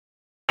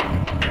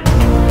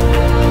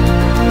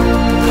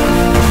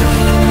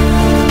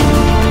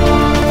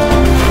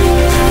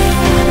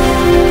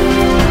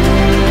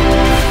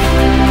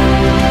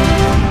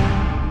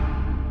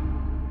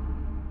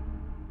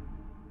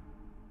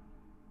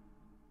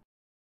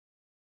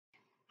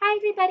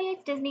everybody,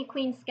 it's Disney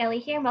Queen Skelly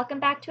here, and welcome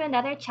back to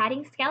another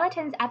Chatting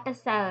Skeletons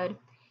episode.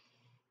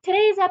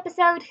 Today's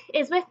episode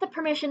is with the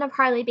permission of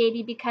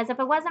Harleybaby because if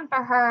it wasn't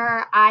for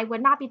her, I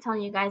would not be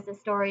telling you guys this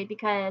story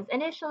because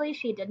initially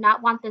she did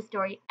not want this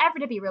story ever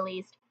to be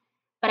released,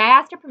 but I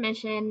asked her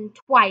permission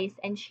twice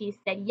and she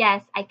said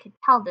yes, I could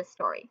tell this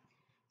story.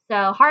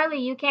 So Harley,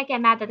 you can't get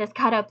mad that this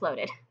got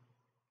uploaded.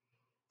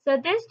 So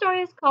this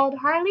story is called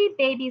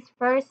Harleybaby's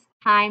First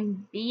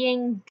Time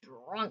Being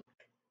Drunk.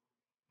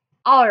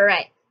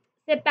 Alright,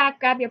 sit back,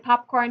 grab your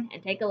popcorn,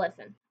 and take a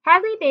listen.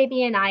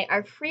 Harleybaby and I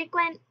are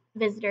frequent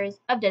visitors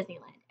of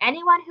Disneyland.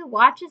 Anyone who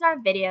watches our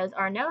videos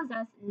or knows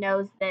us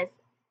knows this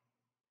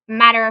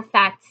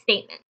matter-of-fact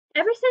statement.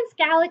 Ever since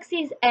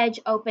Galaxy's Edge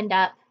opened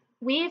up,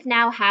 we've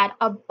now had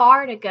a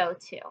bar to go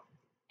to.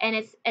 And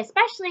it's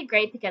especially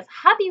great because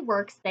hubby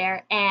works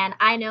there and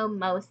I know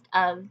most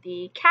of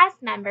the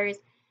cast members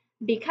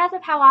because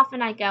of how often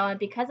I go and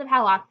because of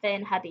how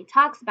often hubby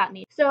talks about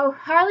me. So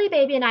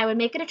Harleybaby and I would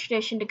make it a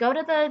tradition to go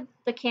to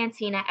the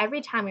cantina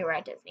every time we were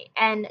at Disney.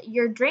 And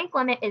your drink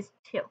limit is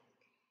 2.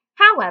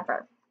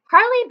 However,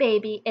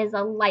 Harleybaby is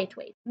a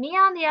lightweight. Me,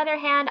 on the other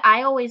hand,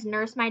 I always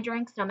nurse my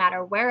drinks no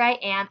matter where I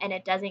am and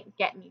it doesn't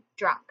get me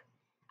drunk.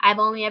 I've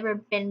only ever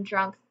been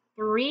drunk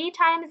 3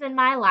 times in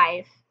my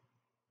life.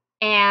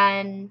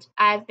 And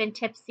I've been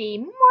tipsy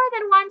more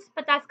than once,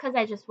 but that's because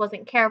I just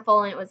wasn't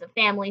careful and it was a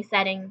family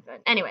setting.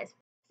 But anyways,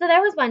 so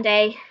there was one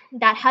day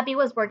that hubby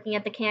was working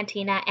at the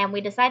cantina and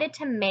we decided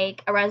to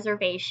make a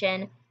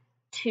reservation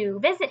to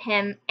visit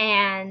him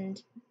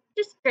and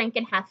just drink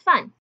and have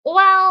fun.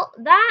 Well,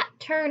 that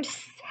turned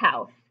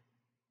south.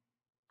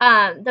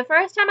 The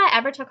first time I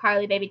ever took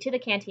Harleybaby to the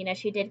cantina,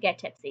 she did get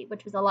tipsy,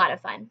 which was a lot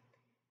of fun.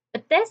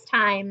 But this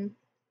time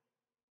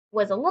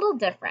was a little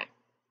different.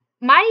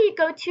 My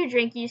go-to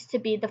drink used to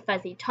be the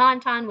Fuzzy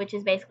Tauntaun, which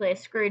is basically a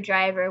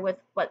screwdriver with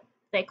what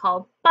they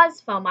call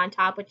buzz foam on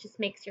top, which just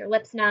makes your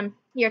lips numb,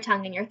 your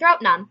tongue, and your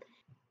throat numb.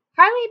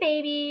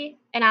 Harleybaby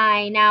and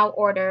I now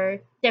order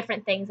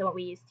different things than what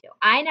we used to.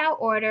 I now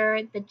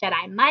order the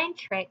Jedi Mind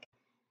Trick,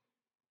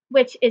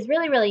 which is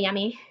really, really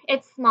yummy.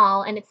 It's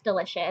small and it's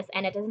delicious,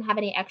 and it doesn't have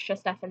any extra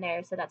stuff in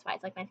there, so that's why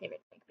it's like my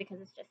favorite drink,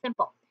 because it's just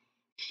simple.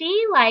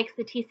 She likes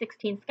the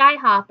T16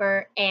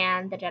 Skyhopper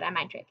and the Jedi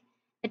Mind Trick.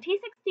 The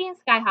T16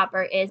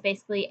 Skyhopper is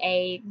basically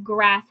a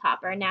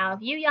grasshopper. Now,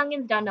 if you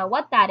youngins don't know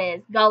what that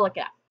is, go look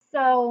it up.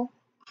 So,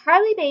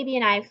 Harleybaby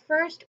and I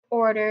first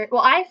ordered,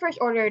 I first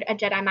ordered a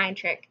Jedi Mind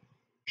Trick.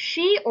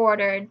 She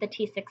ordered the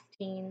T16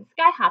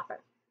 Skyhopper.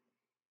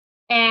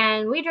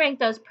 And we drank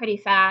those pretty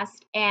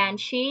fast, and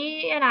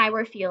she and I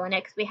were feeling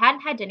it because we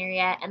hadn't had dinner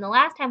yet, and the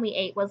last time we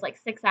ate was like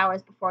 6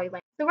 hours before we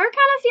went. So we're kind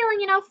of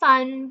feeling,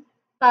 fun,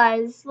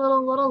 buzz,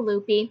 little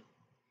loopy.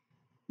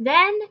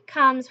 Then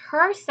comes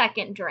her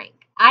second drink.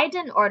 I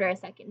didn't order a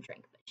second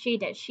drink, but she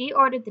did. She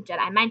ordered the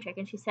Jedi Mind Trick,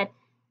 and she said,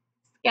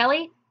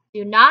 Skelly,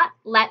 do not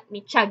let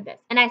me chug this.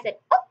 And I said,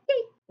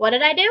 okay. What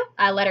did I do?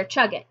 I let her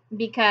chug it,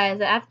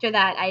 because after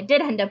that, I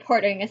did end up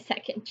ordering a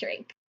second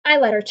drink. I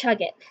let her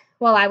chug it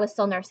while I was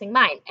still nursing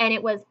mine, and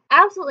it was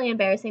absolutely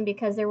embarrassing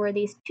because there were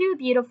these 2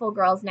 beautiful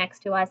girls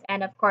next to us,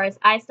 and of course,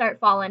 I start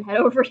falling head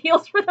over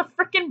heels for the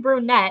freaking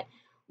brunette,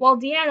 while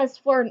Deanna's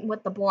flirting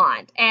with the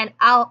blonde. And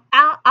I'll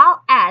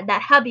add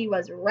that hubby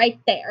was right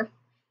there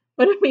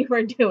when we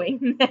were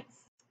doing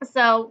this.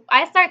 So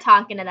I start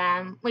talking to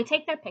them. We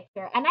take their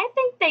picture, and I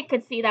think they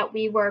could see that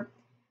we were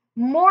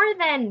more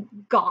than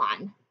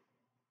gone.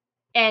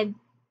 And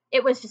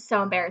it was just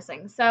so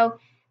embarrassing. So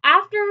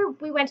after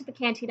we went to the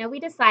cantina, we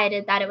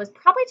decided that it was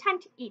probably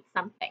time to eat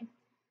something.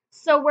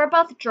 So we're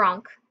both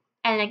drunk.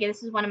 And again,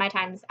 this is one of my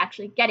times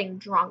actually getting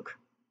drunk.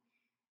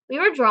 We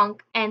were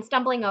drunk and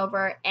stumbling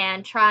over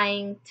and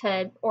trying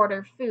to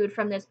order food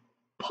from this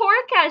poor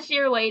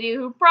cashier lady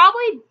who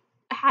probably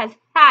has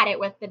had it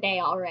with the day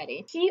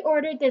already. She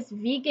ordered this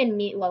vegan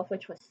meatloaf,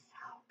 which was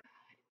so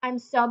good. I'm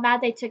so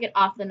mad they took it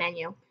off the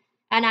menu.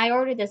 And I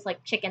ordered this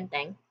like chicken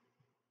thing.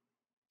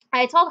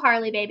 I told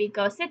Harleybaby,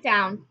 go sit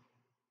down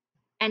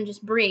and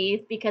just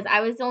breathe because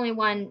I was the only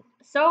one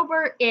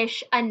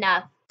sober-ish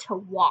enough to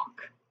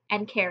walk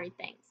and carry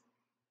things.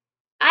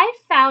 I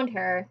found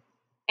her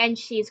and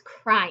she's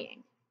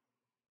crying.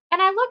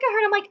 And I look at her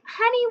and I'm like,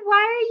 honey,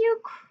 why are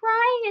you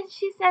crying? And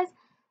she says,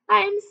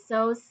 I'm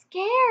so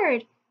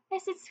scared. I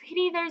said,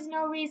 sweetie, there's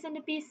no reason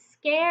to be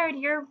scared.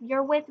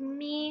 You're with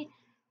me.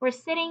 We're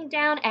sitting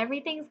down.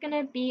 Everything's going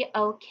to be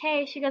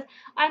okay. She goes,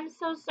 I'm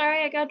so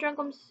sorry. I got drunk.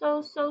 I'm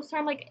so sorry.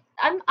 I'm like,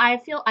 I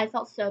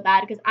felt so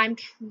bad because I'm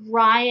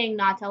trying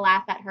not to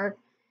laugh at her.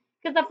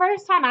 Because the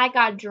first time I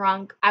got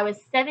drunk, I was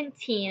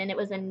 17 and it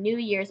was a New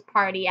Year's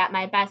party at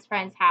my best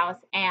friend's house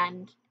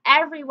and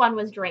everyone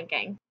was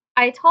drinking.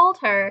 I told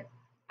her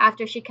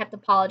after she kept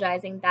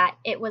apologizing that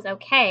it was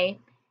okay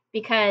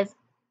because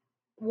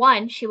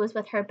 1, she was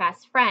with her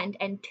best friend,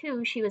 and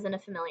 2, she was in a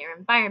familiar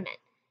environment.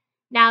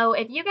 Now,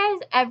 if you guys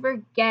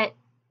ever get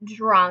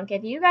drunk,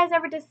 if you guys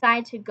ever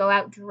decide to go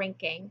out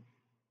drinking,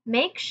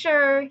 make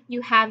sure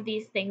you have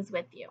these things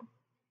with you.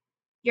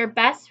 Your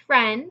best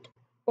friend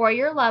or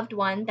your loved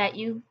one that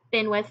you've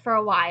been with for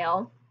a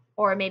while,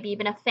 or maybe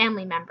even a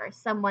family member,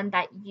 someone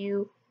that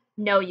you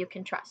know you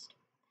can trust.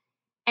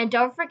 And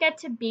don't forget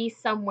to be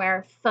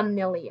somewhere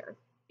familiar,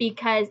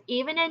 because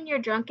even in your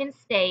drunken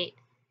state,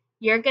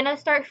 you're going to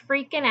start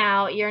freaking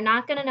out. You're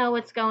not going to know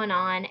what's going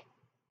on.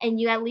 And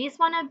you at least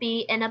want to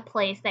be in a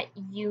place that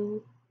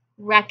you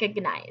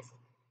recognize.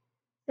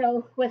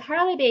 So, with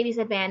Harleybaby's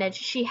advantage,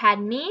 she had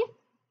me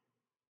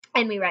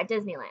and we were at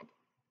Disneyland.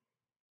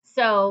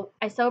 So,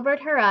 I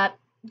sobered her up,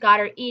 got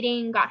her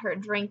eating, got her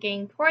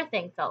drinking. Poor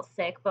thing felt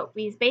sick, but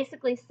we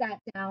basically sat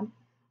down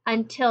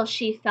until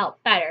she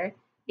felt better,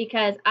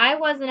 because I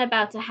wasn't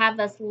about to have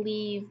us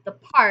leave the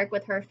park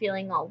with her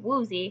feeling all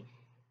woozy.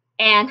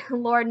 And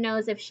Lord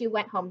knows if she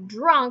went home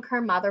drunk,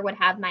 her mother would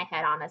have my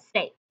head on a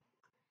stake.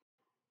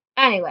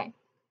 Anyway,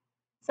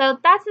 so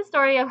that's the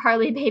story of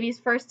Harleybaby's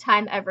first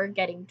time ever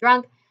getting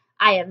drunk.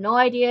 I have no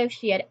idea if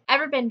she had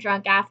ever been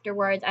drunk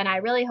afterwards, and I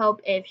really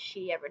hope if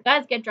she ever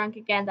does get drunk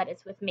again that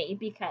it's with me,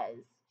 because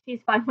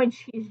she's fun when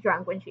she's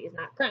drunk, when she's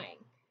not crying.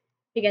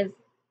 Because,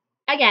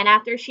 again,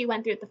 after she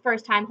went through it the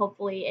first time,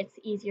 hopefully it's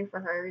easier for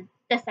her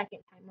the second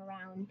time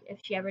around if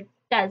she ever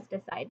does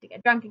decide to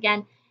get drunk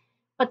again.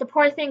 But the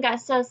poor thing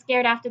got so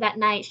scared after that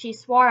night, she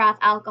swore off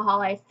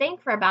alcohol, I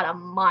think, for about a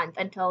month,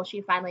 until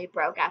she finally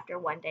broke after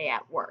one day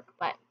at work.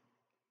 But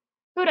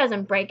who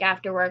doesn't break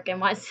after work and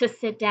wants to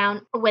sit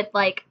down with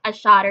like a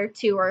shot or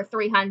 2 or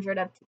 300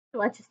 of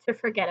tequila just to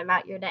forget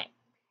about your day?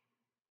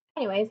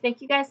 Anyways,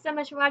 thank you guys so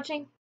much for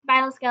watching. Bye,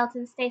 little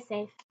skeletons. Stay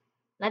safe.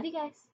 Love you guys.